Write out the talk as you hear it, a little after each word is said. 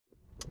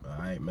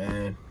Alright,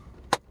 man.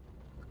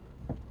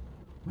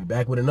 We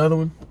back with another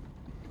one.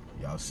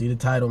 Y'all see the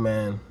title,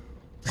 man.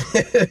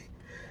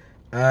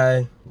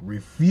 I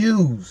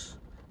refuse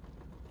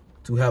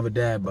to have a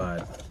dad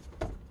bod.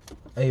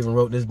 I even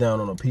wrote this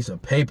down on a piece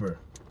of paper.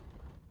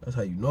 That's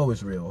how you know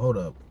it's real. Hold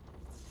up.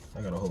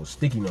 I got a whole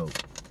sticky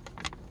note.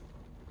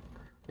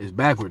 It's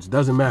backwards.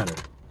 Doesn't matter.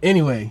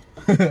 Anyway.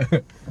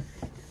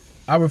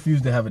 I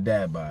refuse to have a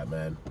dad bod,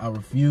 man. I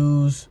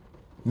refuse.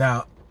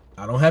 Now,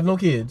 I don't have no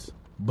kids,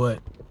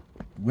 but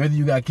whether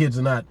you got kids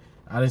or not,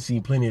 I done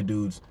seen plenty of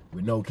dudes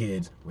with no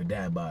kids with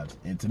dad bods.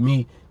 And to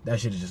me, that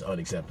shit is just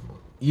unacceptable.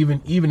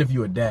 Even if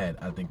you're a dad,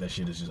 I think that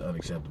shit is just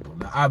unacceptable.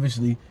 Now,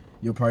 obviously,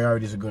 your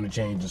priorities are going to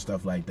change and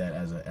stuff like that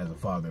as a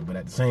father. But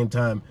at the same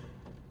time,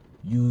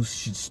 you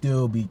should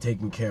still be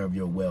taking care of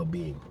your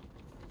well-being.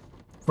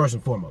 First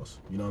and foremost,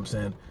 you know what I'm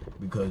saying?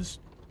 Because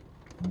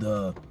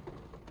the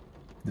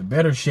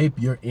better shape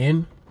you're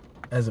in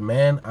as a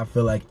man, I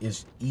feel like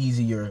it's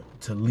easier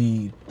to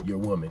lead your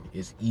woman.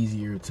 It's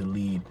easier to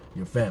lead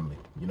your family.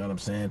 You know what I'm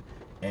saying?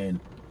 And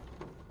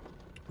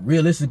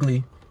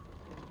realistically,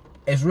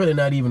 it's really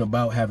not even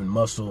about having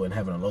muscle and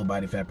having a low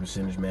body fat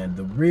percentage, man.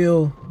 The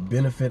real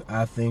benefit,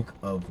 I think,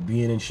 of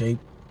being in shape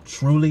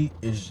truly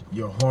is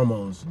your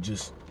hormones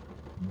just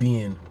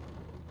being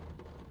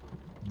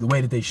the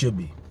way that they should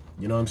be.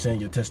 You know what I'm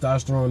saying? Your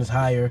testosterone is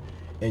higher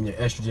and your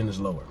estrogen is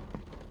lower.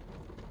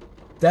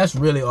 That's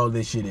really all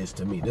this shit is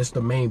to me. That's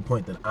the main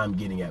point that I'm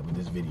getting at with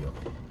this video,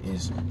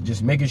 is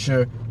just making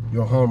sure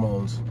your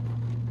hormones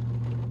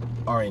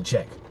are in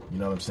check. You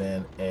know what I'm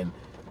saying? And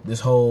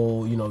this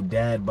whole,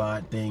 dad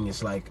bod thing,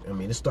 it's like,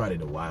 it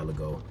started a while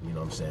ago, you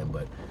know what I'm saying?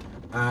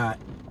 But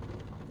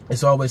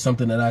it's always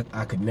something that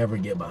I could never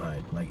get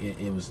behind. Like,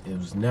 it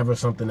was never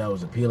something that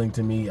was appealing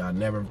to me. I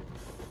never,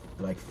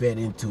 fed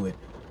into it.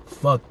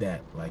 Fuck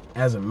that. Like,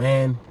 as a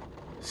man,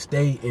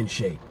 stay in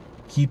shape.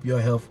 Keep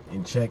your health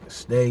in check.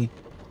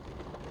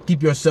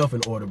 Keep yourself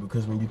in order,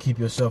 because when you keep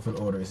yourself in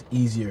order, it's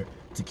easier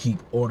to keep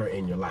order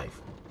in your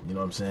life. You know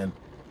what I'm saying?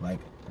 Like,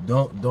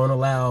 don't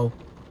allow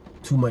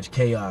too much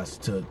chaos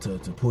to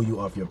pull you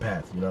off your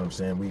path. You know what I'm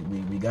saying?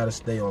 We got to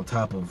stay on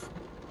top of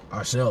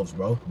ourselves,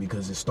 bro,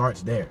 because it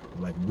starts there.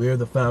 Like, we're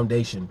the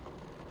foundation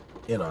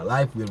in our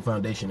life. We're the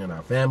foundation in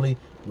our family.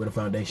 We're the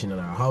foundation in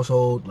our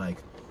household. Like,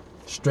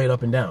 straight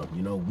up and down.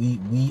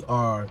 We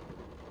are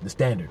the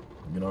standard.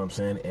 You know what I'm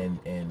saying?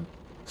 And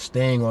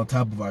staying on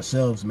top of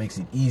ourselves makes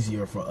it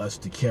easier for us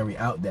to carry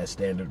out that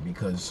standard,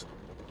 because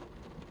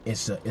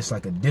it's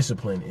like a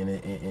discipline, and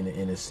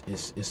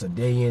it's a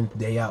day in,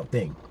 day out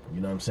thing.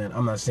 You know what I'm saying?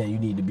 I'm not saying you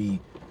need to be,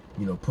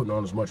 putting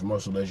on as much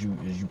muscle as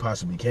you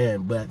possibly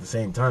can, but at the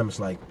same time, it's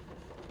like,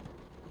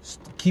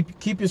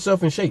 keep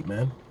yourself in shape,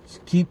 man.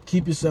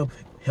 Keep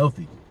yourself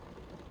healthy.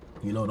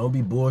 Don't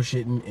be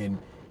bullshitting and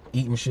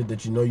eating shit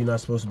that you're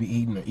not supposed to be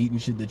eating, or eating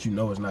shit that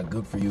is not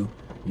good for you.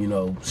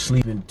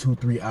 Sleeping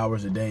 2-3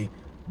 hours a day.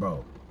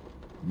 Bro,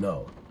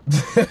 no.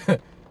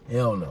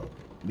 Hell no.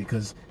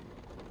 Because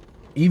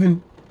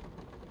even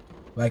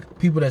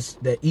people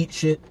that eat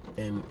shit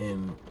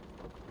and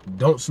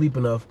don't sleep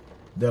enough,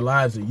 their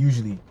lives are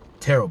usually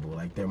terrible.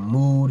 Like, their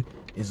mood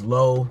is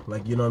low.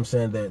 Like, you know what I'm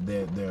saying?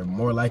 They're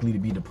more likely to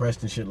be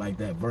depressed and shit like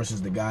that,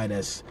 versus the guy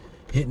that's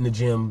hitting the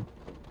gym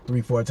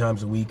 3-4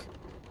 times a week.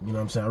 You know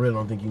what I'm saying? I really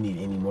don't think you need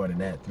any more than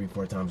that,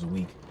 3-4 times a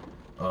week.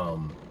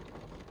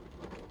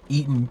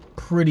 Eating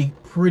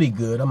pretty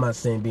good. I'm not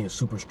saying being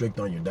super strict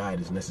on your diet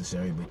is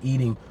necessary, but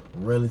eating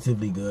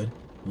relatively good,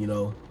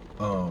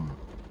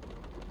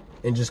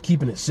 and just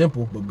keeping it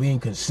simple, but being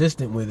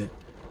consistent with it,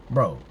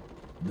 bro.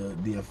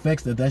 The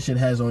effects that shit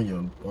has on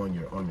your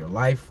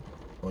life,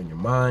 on your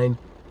mind,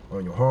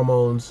 on your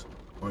hormones,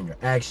 on your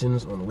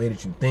actions, on the way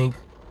that you think,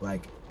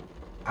 like,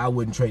 I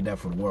wouldn't trade that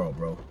for the world,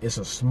 bro. It's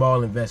a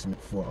small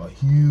investment for a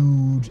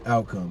huge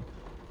outcome.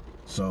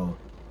 So,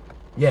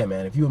 yeah,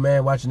 man, if you're a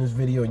man watching this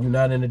video and you're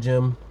not in the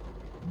gym,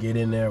 get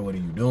in there. What are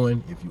you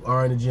doing? If you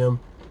are in the gym,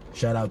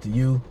 shout out to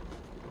you.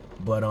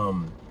 But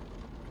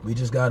we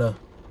just gotta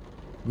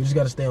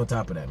stay on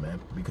top of that, man,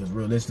 because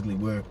realistically,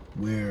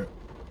 we're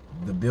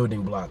the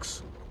building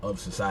blocks of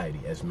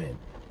society as men.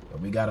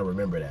 And we gotta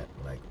remember that.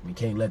 Like, we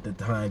can't let the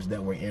times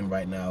that we're in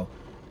right now,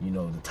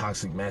 the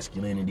toxic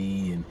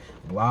masculinity and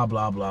blah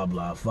blah blah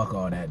blah, fuck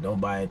all that. Don't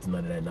buy into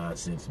none of that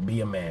nonsense.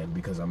 Be a man,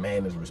 because a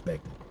man is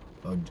respected.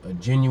 A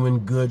genuine,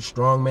 good,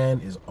 strong man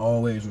is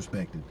always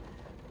respected.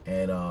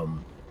 And a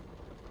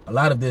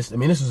lot of this,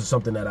 this is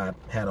something that I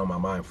had on my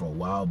mind for a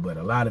while, but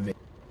a lot of it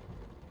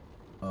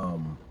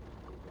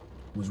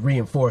was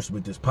reinforced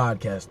with this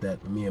podcast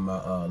that me and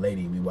my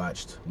lady,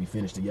 we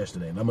finished it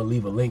yesterday, and I'm gonna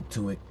leave a link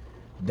to it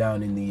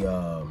down in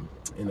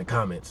the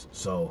comments.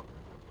 So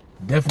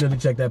definitely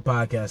check that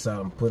podcast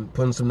out. I'm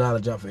putting some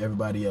knowledge out for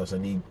everybody else. I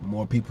need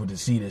more people to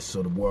see this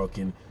so the world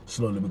can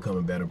slowly become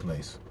a better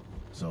place.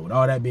 So with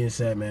all that being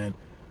said, man,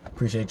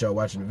 appreciate y'all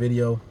watching the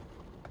video.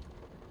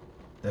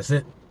 That's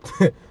it.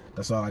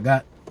 That's all I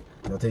got.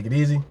 Y'all take it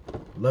easy.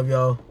 Love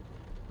y'all.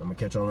 I'm gonna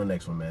catch y'all on the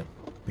next one, man.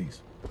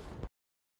 Peace.